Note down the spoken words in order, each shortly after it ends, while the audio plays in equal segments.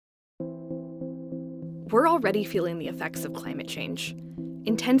We're already feeling the effects of climate change.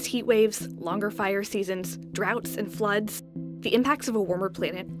 Intense heat waves, longer fire seasons, droughts, and floods. The impacts of a warmer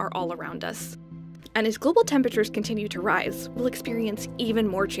planet are all around us. And as global temperatures continue to rise, we'll experience even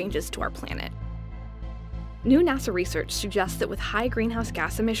more changes to our planet. New NASA research suggests that with high greenhouse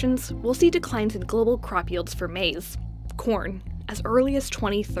gas emissions, we'll see declines in global crop yields for maize, corn, as early as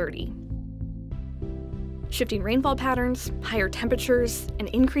 2030. Shifting rainfall patterns, higher temperatures, and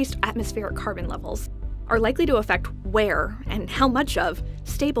increased atmospheric carbon levels are likely to affect where and how much of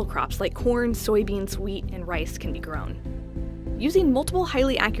staple crops like corn, soybeans, wheat, and rice can be grown. Using multiple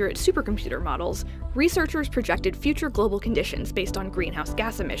highly accurate supercomputer models, researchers projected future global conditions based on greenhouse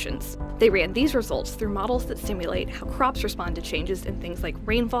gas emissions. They ran these results through models that simulate how crops respond to changes in things like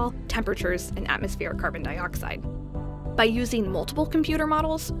rainfall, temperatures, and atmospheric carbon dioxide. By using multiple computer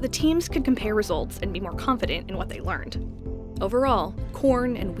models, the teams could compare results and be more confident in what they learned. Overall,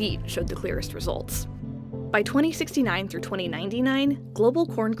 corn and wheat showed the clearest results. By 2069 through 2099, global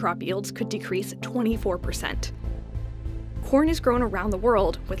corn crop yields could decrease 24%. Corn is grown around the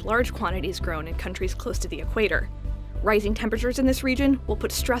world, with large quantities grown in countries close to the equator. Rising temperatures in this region will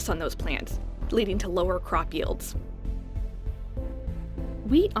put stress on those plants, leading to lower crop yields.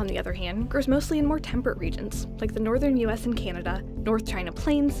 Wheat, on the other hand, grows mostly in more temperate regions, like the northern US and Canada, North China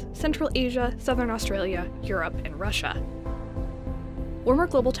Plains, Central Asia, Southern Australia, Europe, and Russia. Warmer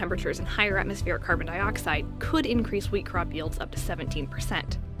global temperatures and higher atmospheric carbon dioxide could increase wheat crop yields up to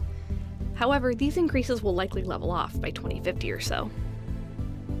 17%. However, these increases will likely level off by 2050 or so.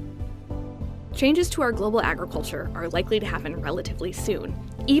 Changes to our global agriculture are likely to happen relatively soon,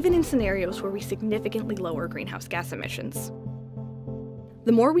 even in scenarios where we significantly lower greenhouse gas emissions.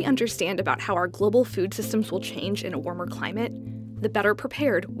 The more we understand about how our global food systems will change in a warmer climate, the better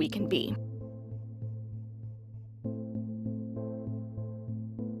prepared we can be.